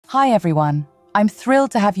Hi everyone, I'm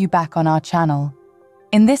thrilled to have you back on our channel.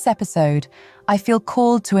 In this episode, I feel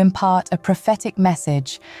called to impart a prophetic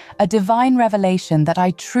message, a divine revelation that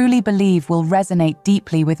I truly believe will resonate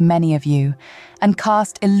deeply with many of you and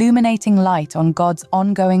cast illuminating light on God's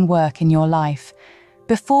ongoing work in your life.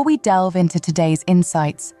 Before we delve into today's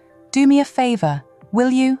insights, do me a favor,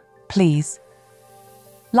 will you, please?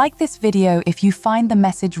 Like this video if you find the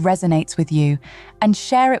message resonates with you, and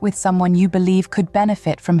share it with someone you believe could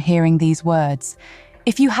benefit from hearing these words.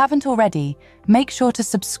 If you haven't already, make sure to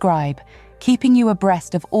subscribe, keeping you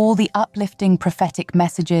abreast of all the uplifting prophetic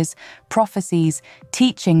messages, prophecies,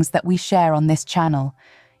 teachings that we share on this channel.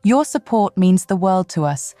 Your support means the world to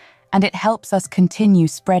us, and it helps us continue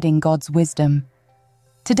spreading God's wisdom.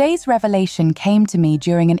 Today's revelation came to me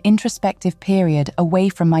during an introspective period away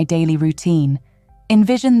from my daily routine.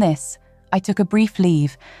 Envision this: I took a brief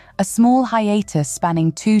leave, a small hiatus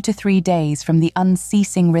spanning 2 to 3 days from the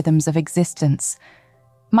unceasing rhythms of existence.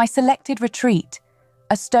 My selected retreat,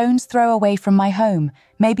 a stone's throw away from my home,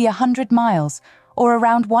 maybe 100 miles, or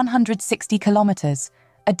around 160 kilometers.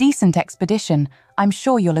 A decent expedition, I'm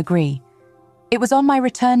sure you'll agree. It was on my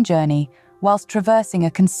return journey, whilst traversing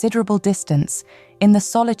a considerable distance, in the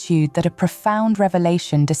solitude that a profound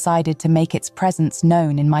revelation decided to make its presence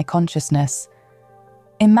known in my consciousness.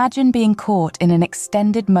 Imagine being caught in an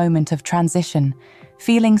extended moment of transition,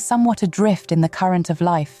 feeling somewhat adrift in the current of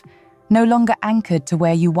life, no longer anchored to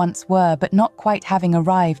where you once were, but not quite having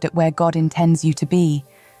arrived at where God intends you to be.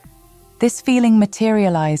 This feeling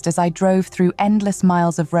materialized as I drove through endless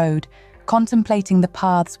miles of road, contemplating the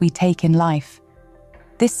paths we take in life.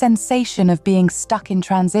 This sensation of being stuck in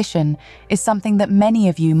transition is something that many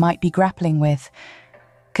of you might be grappling with.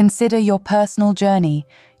 Consider your personal journey,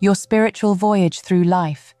 your spiritual voyage through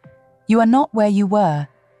life. You are not where you were.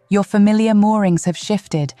 Your familiar moorings have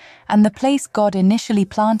shifted, and the place God initially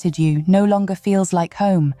planted you no longer feels like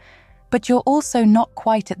home. But you're also not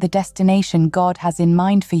quite at the destination God has in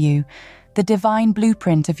mind for you, the divine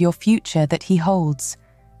blueprint of your future that He holds.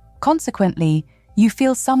 Consequently, you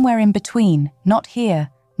feel somewhere in between, not here,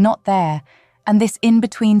 not there, and this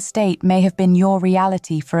in-between state may have been your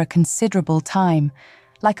reality for a considerable time.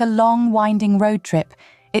 Like a long, winding road trip,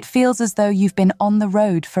 it feels as though you've been on the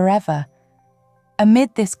road forever.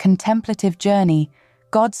 Amid this contemplative journey,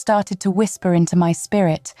 God started to whisper into my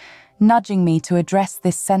spirit, nudging me to address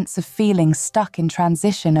this sense of feeling stuck in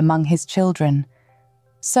transition among His children.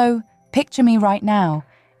 So, picture me right now,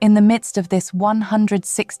 in the midst of this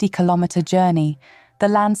 160-kilometer journey, the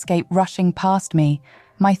landscape rushing past me,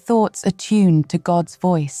 my thoughts attuned to God's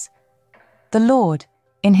voice. The Lord,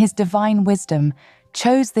 in His divine wisdom,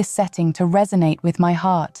 chose this setting to resonate with my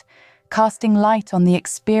heart, casting light on the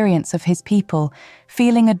experience of His people,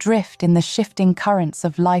 feeling adrift in the shifting currents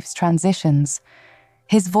of life's transitions.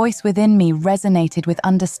 His voice within me resonated with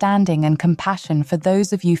understanding and compassion for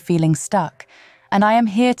those of you feeling stuck, and I am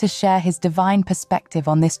here to share His divine perspective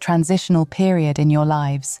on this transitional period in your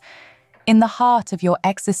lives. In the heart of your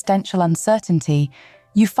existential uncertainty,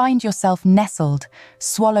 you find yourself nestled,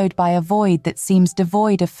 swallowed by a void that seems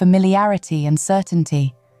devoid of familiarity and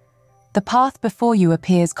certainty. The path before you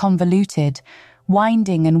appears convoluted,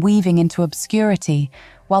 winding and weaving into obscurity,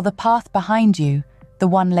 while the path behind you, the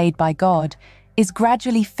one laid by God, is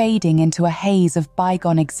gradually fading into a haze of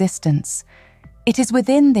bygone existence. It is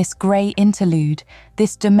within this grey interlude,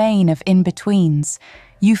 this domain of in-betweens,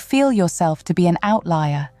 you feel yourself to be an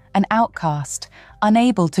outlier, an outcast,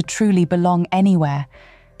 unable to truly belong anywhere.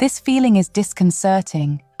 This feeling is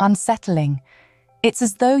disconcerting, unsettling. It's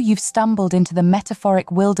as though you've stumbled into the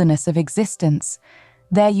metaphoric wilderness of existence.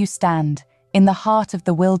 There you stand, in the heart of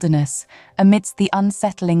the wilderness, amidst the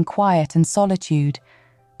unsettling quiet and solitude.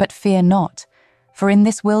 But fear not, for in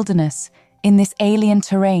this wilderness, in this alien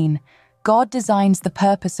terrain, God designs the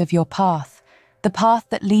purpose of your path, the path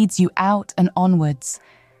that leads you out and onwards.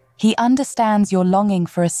 He understands your longing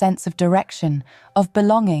for a sense of direction, of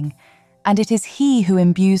belonging, and it is He who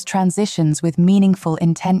imbues transitions with meaningful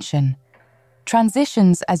intention.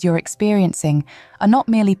 Transitions, as you're experiencing, are not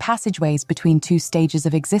merely passageways between two stages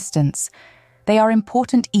of existence. They are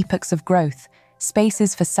important epochs of growth,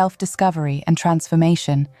 spaces for self-discovery and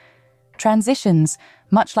transformation. Transitions,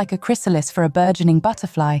 much like a chrysalis for a burgeoning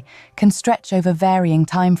butterfly, can stretch over varying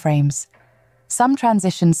timeframes. Some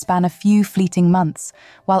transitions span a few fleeting months,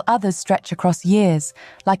 while others stretch across years,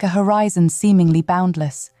 like a horizon seemingly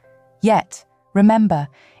boundless. Yet, remember,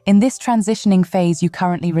 in this transitioning phase you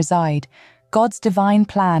currently reside, God's divine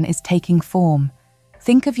plan is taking form.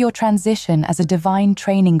 Think of your transition as a divine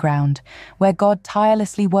training ground, where God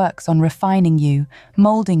tirelessly works on refining you,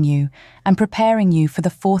 molding you, and preparing you for the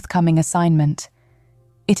forthcoming assignment.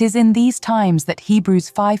 It is in these times that Hebrews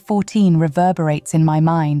 5:14 reverberates in my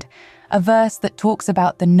mind, a verse that talks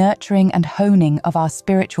about the nurturing and honing of our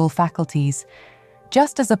spiritual faculties.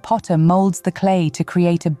 Just as a potter molds the clay to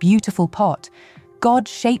create a beautiful pot, God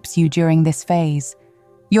shapes you during this phase.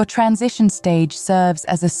 Your transition stage serves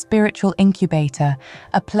as a spiritual incubator,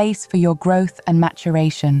 a place for your growth and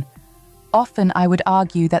maturation. Often I would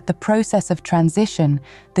argue that the process of transition,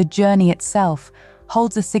 the journey itself,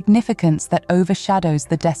 holds a significance that overshadows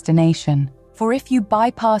the destination. For if you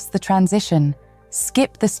bypass the transition,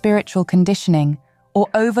 skip the spiritual conditioning, or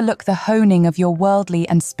overlook the honing of your worldly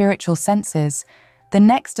and spiritual senses, the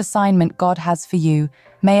next assignment God has for you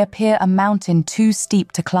may appear a mountain too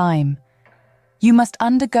steep to climb. You must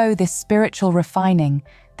undergo this spiritual refining,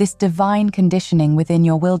 this divine conditioning within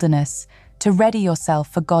your wilderness, to ready yourself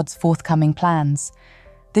for God's forthcoming plans.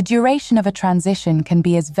 The duration of a transition can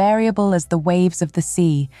be as variable as the waves of the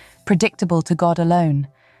sea, predictable to God alone.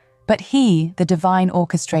 But He, the divine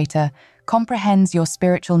orchestrator, comprehends your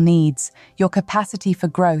spiritual needs, your capacity for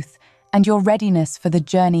growth, and your readiness for the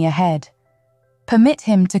journey ahead. Permit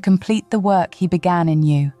Him to complete the work He began in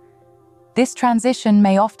you. This transition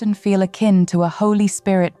may often feel akin to a Holy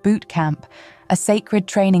Spirit boot camp, a sacred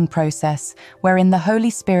training process wherein the Holy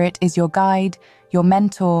Spirit is your guide, your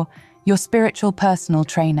mentor, your spiritual personal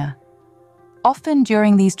trainer. Often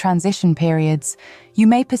during these transition periods, you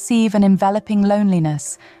may perceive an enveloping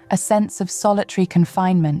loneliness, a sense of solitary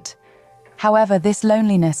confinement. However, this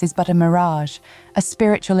loneliness is but a mirage, a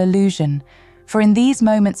spiritual illusion, for in these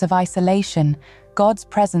moments of isolation, God's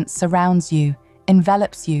presence surrounds you,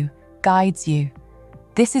 envelops you, guides you.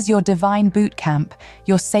 This is your divine boot camp,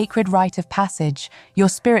 your sacred rite of passage, your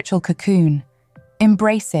spiritual cocoon.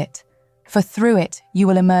 Embrace it, for through it you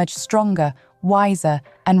will emerge stronger, wiser,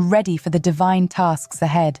 and ready for the divine tasks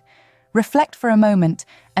ahead. Reflect for a moment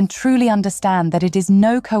and truly understand that it is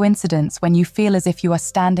no coincidence when you feel as if you are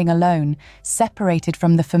standing alone, separated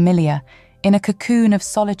from the familiar, in a cocoon of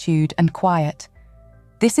solitude and quiet.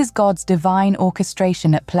 This is God's divine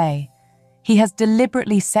orchestration at play. He has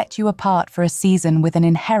deliberately set you apart for a season with an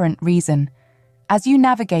inherent reason. As you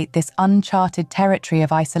navigate this uncharted territory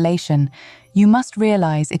of isolation, you must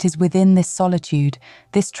realize it is within this solitude,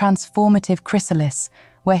 this transformative chrysalis,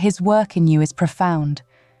 where His work in you is profound.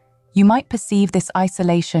 You might perceive this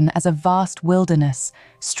isolation as a vast wilderness,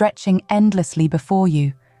 stretching endlessly before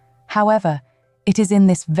you. However, it is in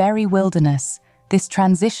this very wilderness, this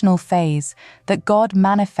transitional phase, that God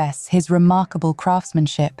manifests His remarkable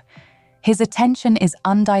craftsmanship. His attention is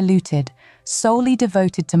undiluted, solely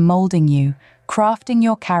devoted to molding you, crafting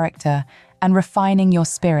your character, and refining your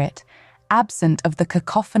spirit, absent of the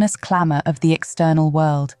cacophonous clamor of the external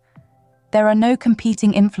world. There are no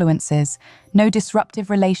competing influences, no disruptive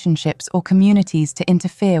relationships or communities to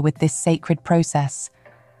interfere with this sacred process.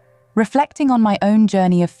 Reflecting on my own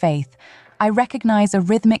journey of faith, I recognize a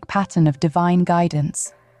rhythmic pattern of divine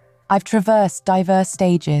guidance. I've traversed diverse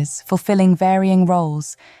stages, fulfilling varying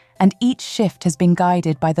roles, and each shift has been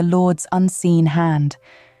guided by the Lord's unseen hand.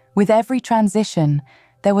 With every transition,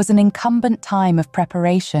 there was an incumbent time of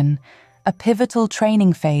preparation, a pivotal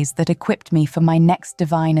training phase that equipped me for my next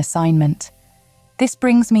divine assignment. This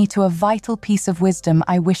brings me to a vital piece of wisdom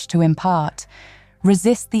I wish to impart.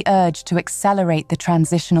 Resist the urge to accelerate the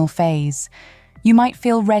transitional phase. You might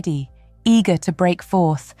feel ready, eager to break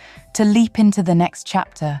forth, to leap into the next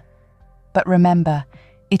chapter. But remember,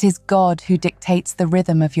 it is God who dictates the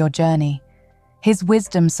rhythm of your journey. His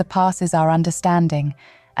wisdom surpasses our understanding,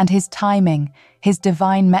 and His timing, His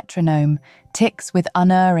divine metronome, ticks with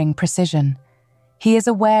unerring precision. He is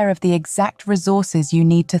aware of the exact resources you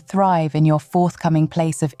need to thrive in your forthcoming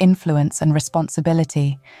place of influence and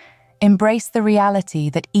responsibility. Embrace the reality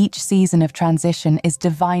that each season of transition is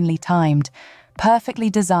divinely timed, perfectly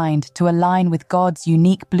designed to align with God's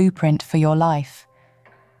unique blueprint for your life.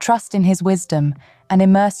 Trust in His wisdom and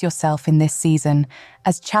immerse yourself in this season,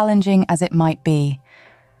 as challenging as it might be.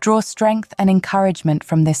 Draw strength and encouragement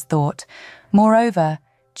from this thought. Moreover,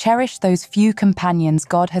 cherish those few companions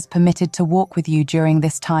God has permitted to walk with you during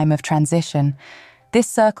this time of transition. This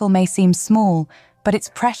circle may seem small, but it's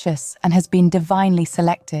precious and has been divinely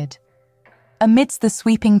selected. Amidst the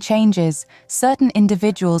sweeping changes, certain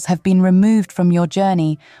individuals have been removed from your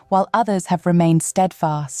journey, while others have remained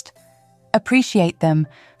steadfast. Appreciate them,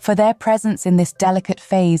 for their presence in this delicate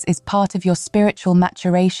phase is part of your spiritual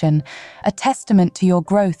maturation, a testament to your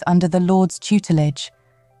growth under the Lord's tutelage.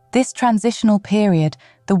 This transitional period,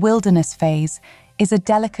 the wilderness phase, is a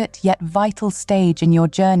delicate yet vital stage in your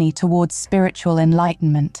journey towards spiritual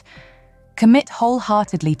enlightenment. Commit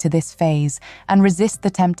wholeheartedly to this phase and resist the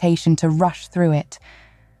temptation to rush through it.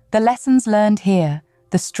 The lessons learned here,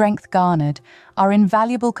 the strength garnered, are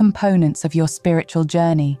invaluable components of your spiritual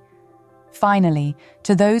journey. Finally,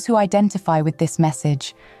 to those who identify with this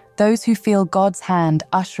message, those who feel God's hand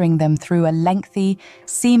ushering them through a lengthy,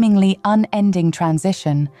 seemingly unending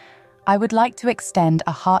transition, I would like to extend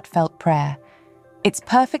a heartfelt prayer. It's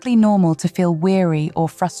perfectly normal to feel weary or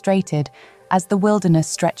frustrated as the wilderness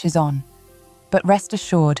stretches on. But rest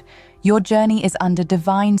assured, your journey is under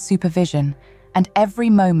divine supervision, and every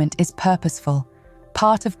moment is purposeful,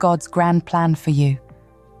 part of God's grand plan for you.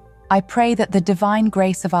 I pray that the divine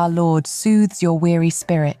grace of our Lord soothes your weary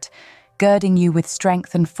spirit, girding you with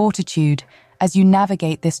strength and fortitude as you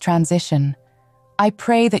navigate this transition. I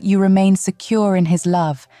pray that you remain secure in His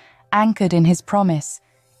love, anchored in His promise,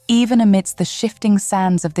 even amidst the shifting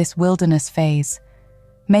sands of this wilderness phase.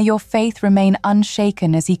 May your faith remain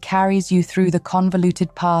unshaken as He carries you through the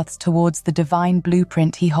convoluted paths towards the divine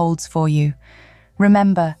blueprint He holds for you.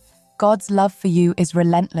 Remember, God's love for you is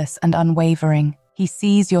relentless and unwavering. He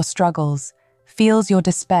sees your struggles, feels your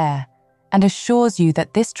despair, and assures you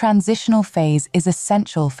that this transitional phase is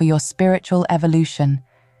essential for your spiritual evolution.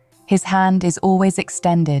 His hand is always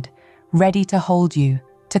extended, ready to hold you,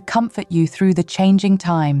 to comfort you through the changing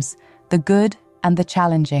times, the good and the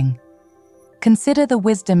challenging. Consider the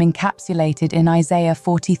wisdom encapsulated in Isaiah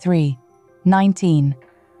 43:19.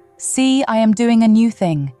 See, I am doing a new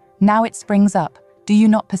thing. Now it springs up. Do you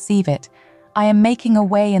not perceive it? I am making a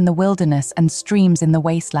way in the wilderness and streams in the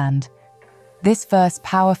wasteland. This verse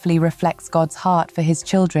powerfully reflects God's heart for His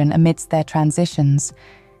children amidst their transitions.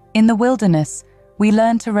 In the wilderness, we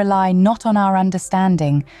learn to rely not on our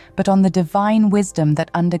understanding, but on the divine wisdom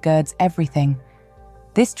that undergirds everything.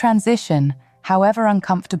 This transition, however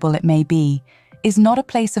uncomfortable it may be, is not a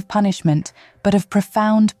place of punishment, but of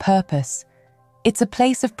profound purpose. It's a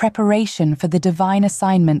place of preparation for the divine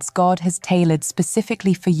assignments God has tailored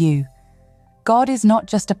specifically for you. God is not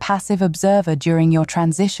just a passive observer during your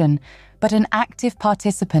transition, but an active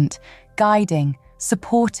participant, guiding,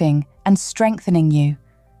 supporting, and strengthening you.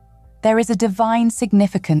 There is a divine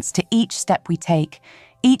significance to each step we take,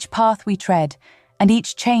 each path we tread, and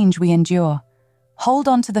each change we endure. Hold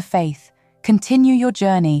on to the faith, continue your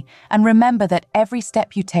journey, and remember that every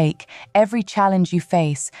step you take, every challenge you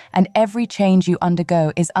face, and every change you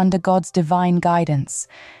undergo is under God's divine guidance.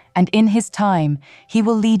 And in His time, He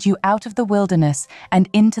will lead you out of the wilderness and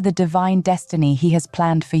into the divine destiny He has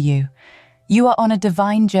planned for you. You are on a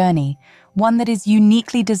divine journey, one that is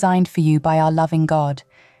uniquely designed for you by our loving God.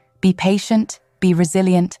 Be patient, be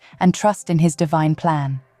resilient, and trust in His divine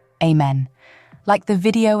plan. Amen. Like the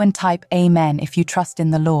video and type Amen if you trust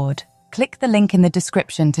in the Lord. Click the link in the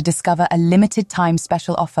description to discover a limited-time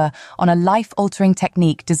special offer on a life-altering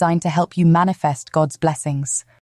technique designed to help you manifest God's blessings.